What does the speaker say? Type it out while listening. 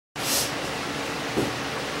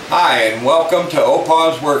Hi, and welcome to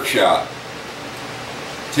Opa's Workshop.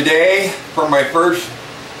 Today, for my first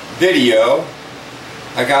video,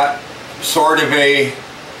 I got sort of a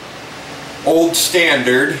old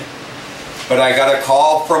standard, but I got a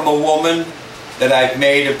call from a woman that I've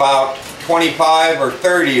made about 25 or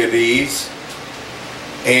 30 of these,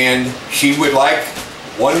 and she would like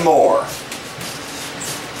one more.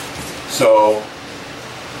 So,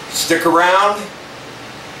 stick around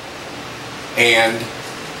and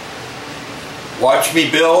watch me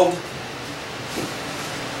build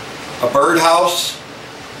a birdhouse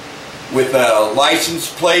with a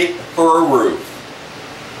license plate for a roof.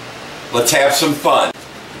 Let's have some fun.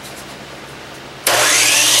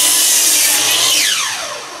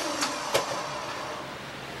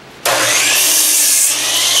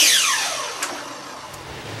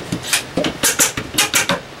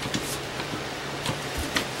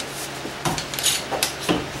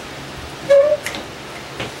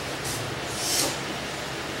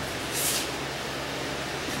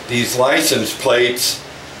 These license plates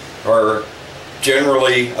are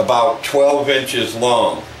generally about 12 inches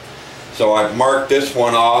long. So I've marked this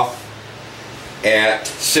one off at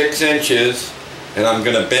 6 inches, and I'm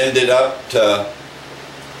going to bend it up to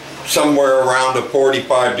somewhere around a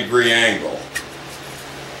 45-degree angle.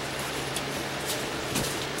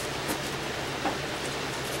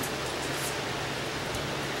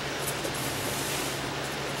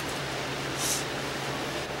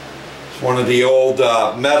 One of the old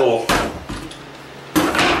metal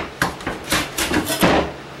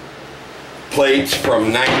plates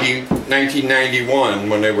from 1991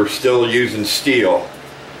 when they were still using steel.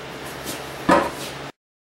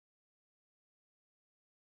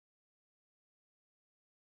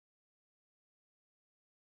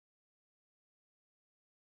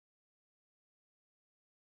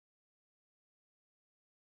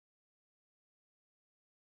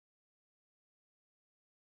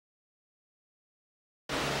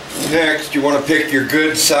 Next, you want to pick your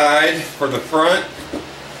good side for the front.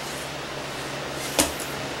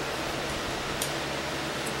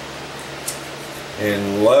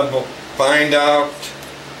 And level, find out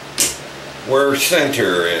where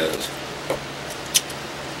center is.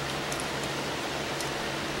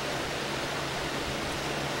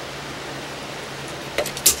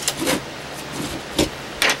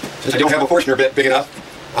 Since I don't have a Forstner bit big enough,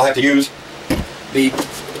 I'll have to use the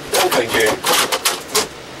opening jig.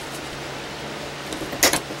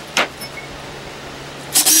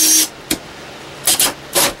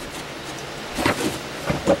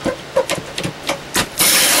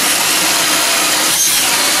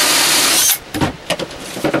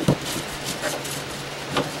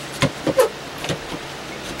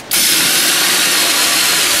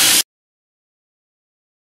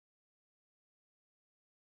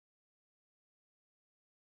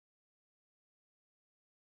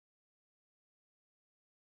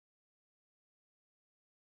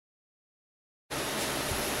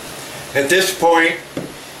 At this point,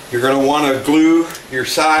 you're going to want to glue your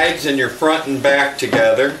sides and your front and back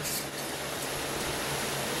together.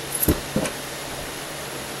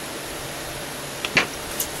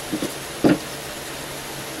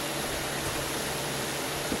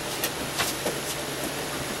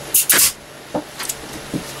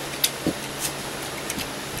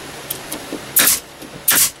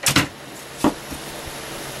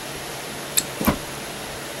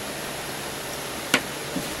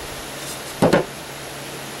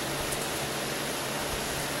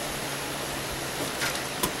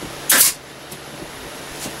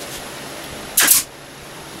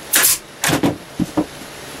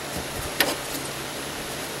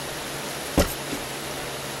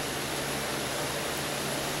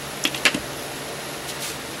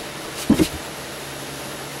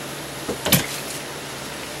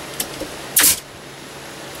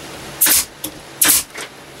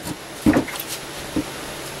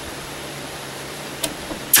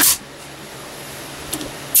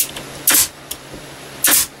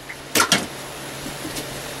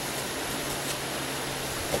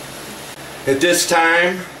 At this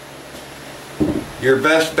time, your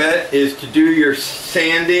best bet is to do your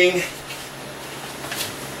sanding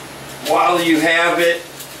while you have it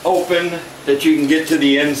open, that you can get to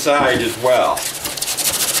the inside as well.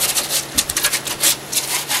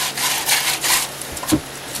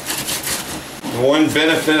 The one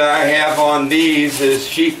benefit I have on these is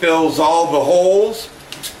she fills all the holes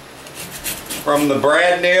from the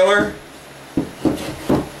brad nailer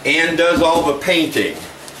and does all the painting.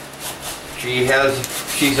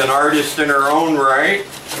 She's an artist in her own right.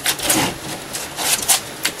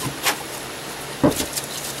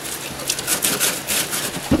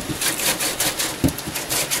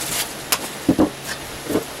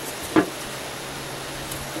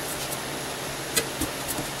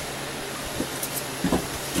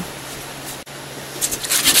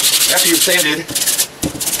 sanded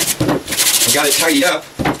and got it tidied up,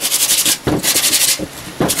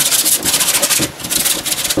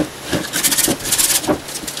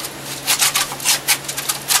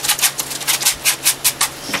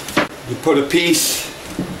 you put a piece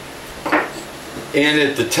in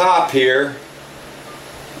at the top here,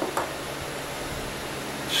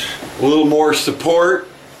 a little more support,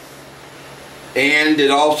 and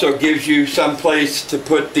it also gives you some place to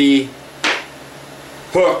put the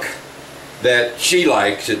hook that she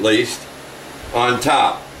likes, at least, on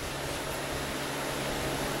top.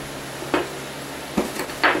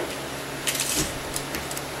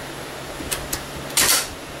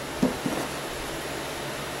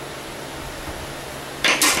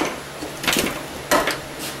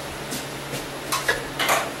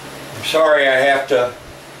 I'm sorry I have to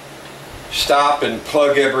stop and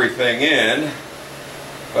plug everything in,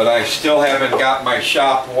 but I still haven't got my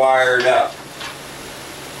shop wired up.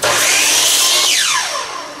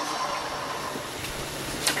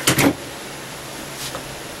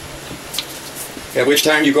 At which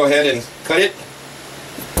time you go ahead and cut it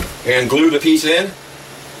and glue the piece in.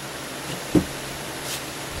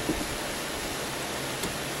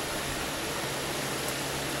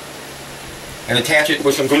 And attach it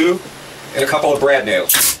with some glue and a couple of brad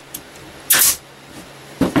nails.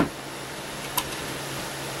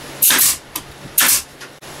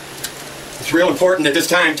 It's real important at this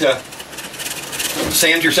time to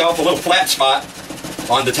sand yourself a little flat spot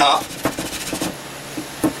on the top.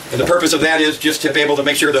 And the purpose of that is just to be able to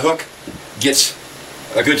make sure the hook gets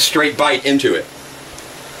a good straight bite into it.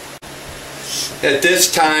 At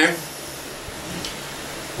this time,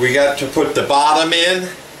 we got to put the bottom in,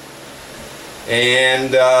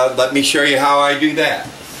 and let me show you how I do that.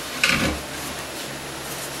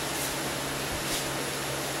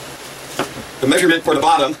 The measurement for the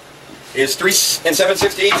bottom is 3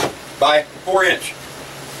 7/16 by 4 inch.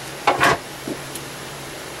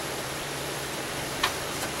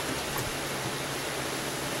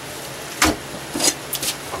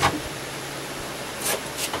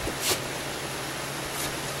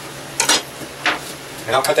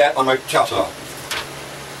 And I'll cut that on my chop saw.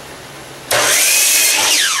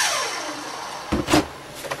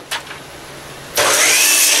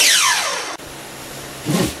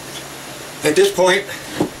 At this point,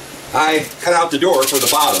 I cut out the door for the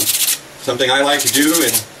bottom, something I like to do,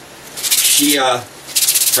 and she,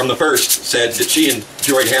 from the first, said that she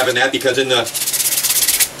enjoyed having that because in the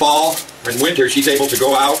fall and winter, she's able to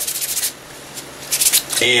go out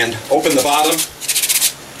and open the bottom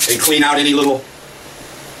and clean out any little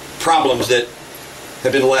problems that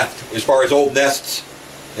have been left as far as old nests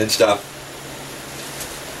and stuff.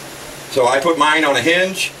 So I put mine on a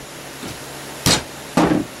hinge,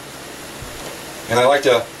 and I like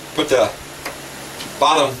to put the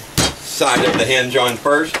bottom side of the hinge on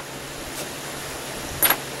first.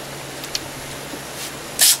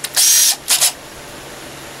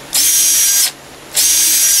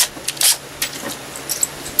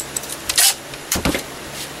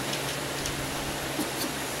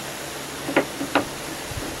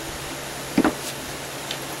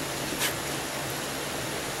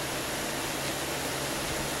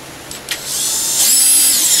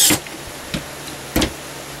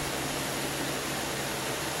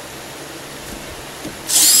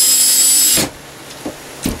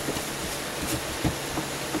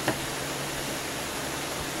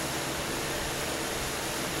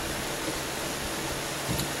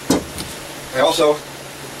 I also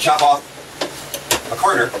chop off a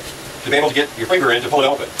corner to be able to get your finger in to pull it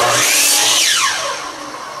open.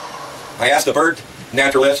 I asked a bird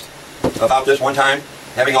naturalist about this one time,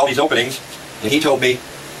 having all these openings, and he told me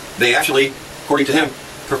they actually, according to him,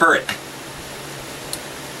 prefer it.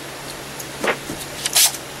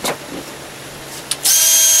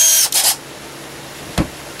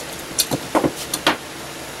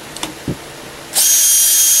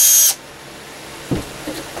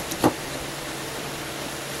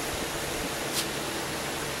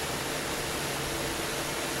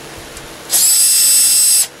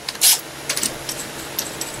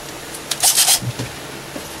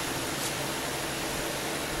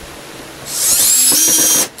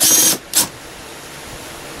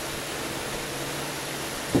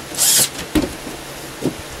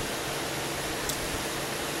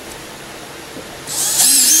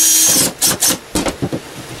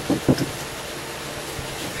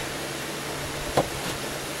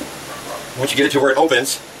 Once you get it to where it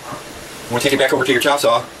opens, you want to take it back over to your chop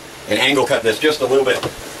saw and angle cut this just a little bit.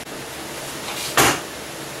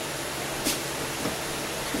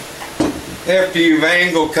 After you've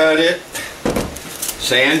angle cut it,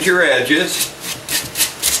 sand your edges.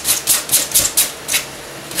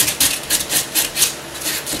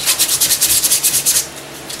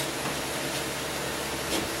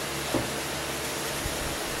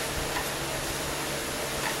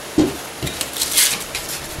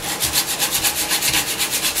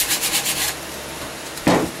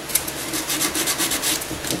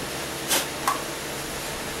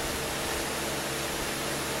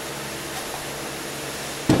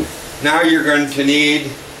 Now you're going to need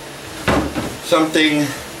something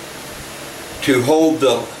to hold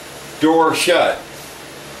the door shut.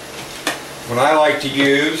 What I like to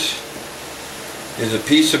use is a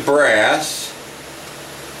piece of brass.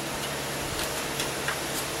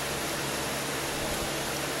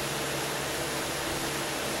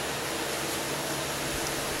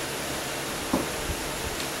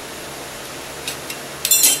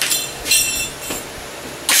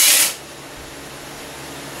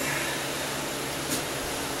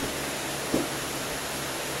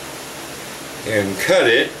 And cut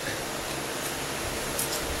it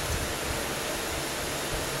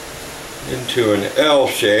into an L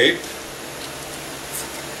shape.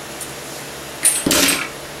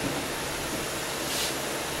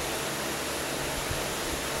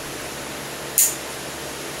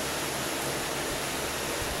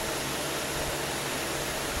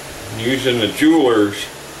 Using the jeweler's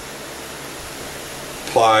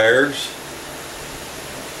pliers.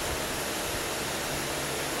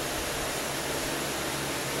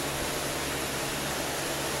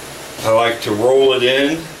 I like to roll it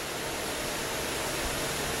in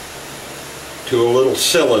to a little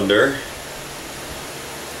cylinder.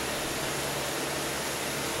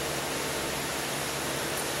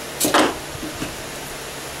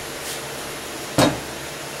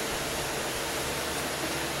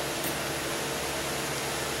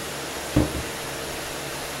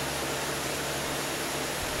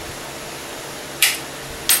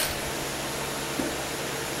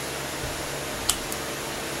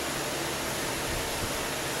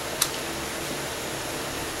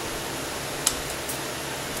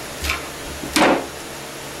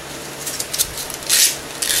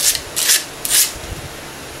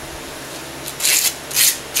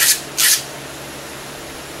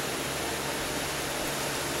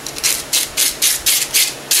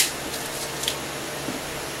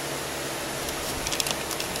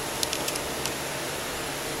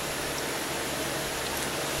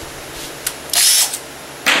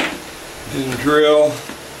 And drill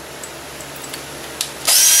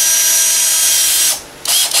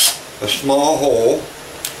a small hole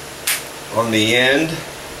on the end.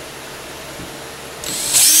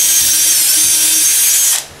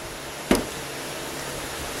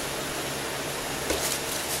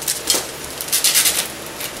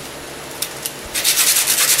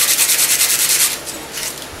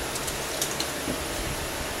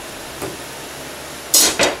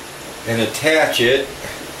 And attach it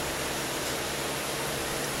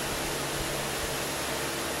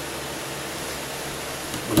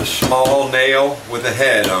with a small nail with a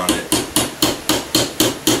head on it.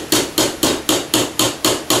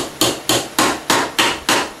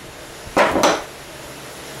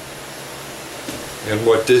 And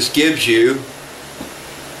what this gives you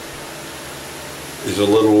is a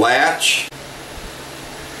little latch.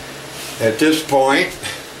 At this point,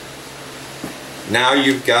 now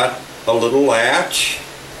you've got a little latch.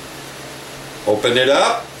 Open it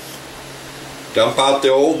up, dump out the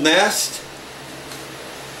old nest,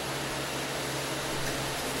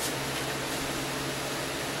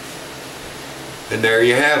 and there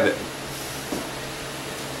you have it.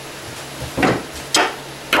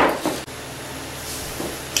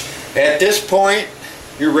 At this point,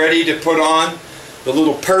 you're ready to put on the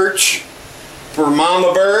little perch for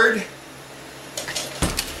Mama Bird.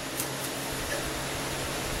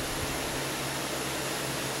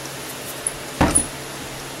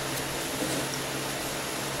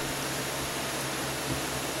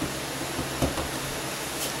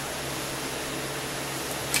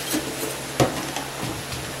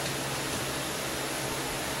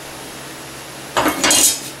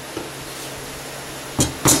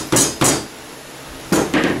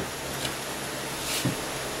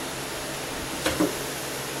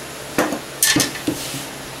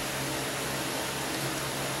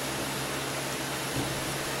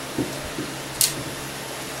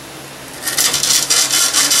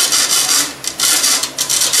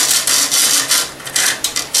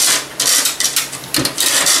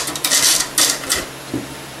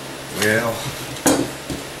 Well,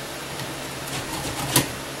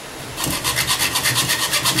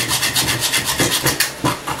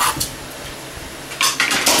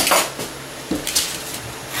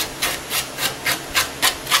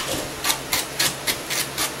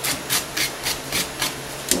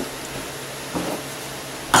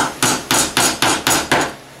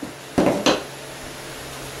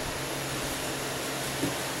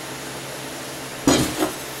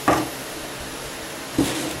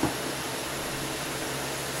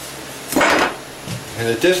 and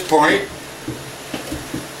at this point,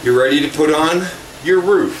 you're ready to put on your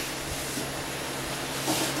roof.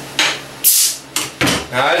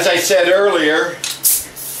 Now, as I said earlier,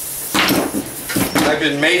 I've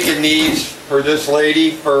been making these for this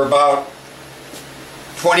lady for about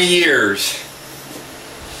 20 years.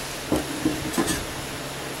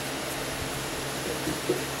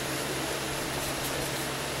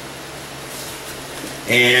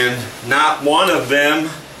 And not one of them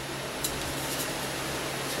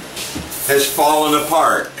has fallen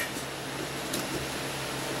apart.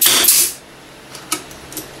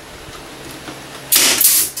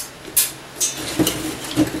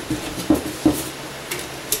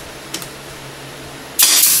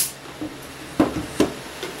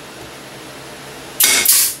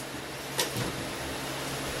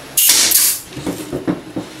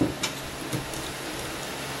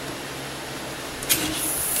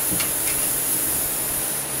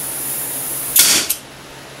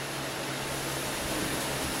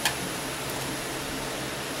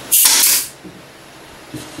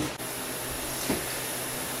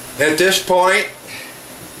 At this point,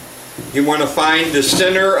 you want to find the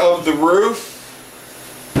center of the roof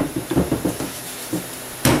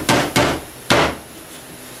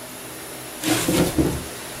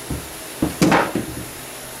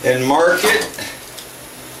and mark it,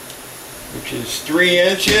 which is 3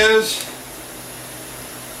 inches.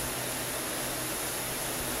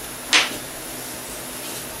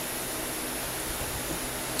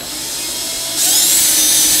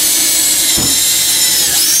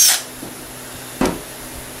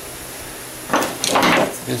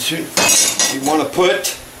 And you want to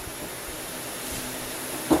put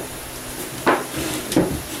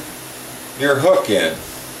your hook in.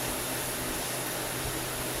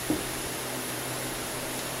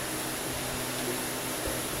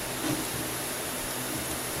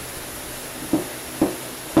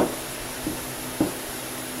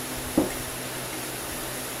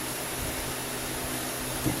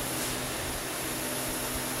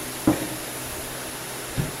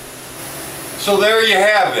 So there you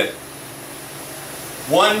have it.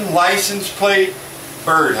 One license plate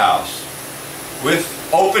birdhouse with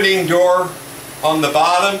opening door on the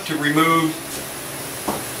bottom to remove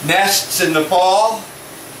nests in the fall,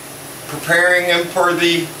 preparing them for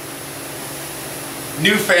the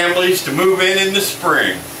new families to move in the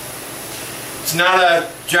spring. It's not a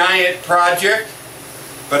giant project,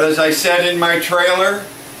 but as I said in my trailer,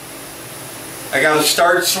 I gotta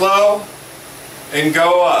start slow and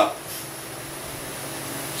go up.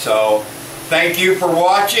 So, thank you for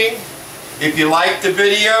watching. If you liked the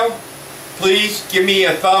video, please give me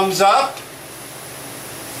a thumbs up.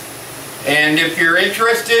 And if you're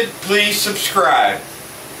interested, please subscribe.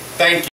 Thank you.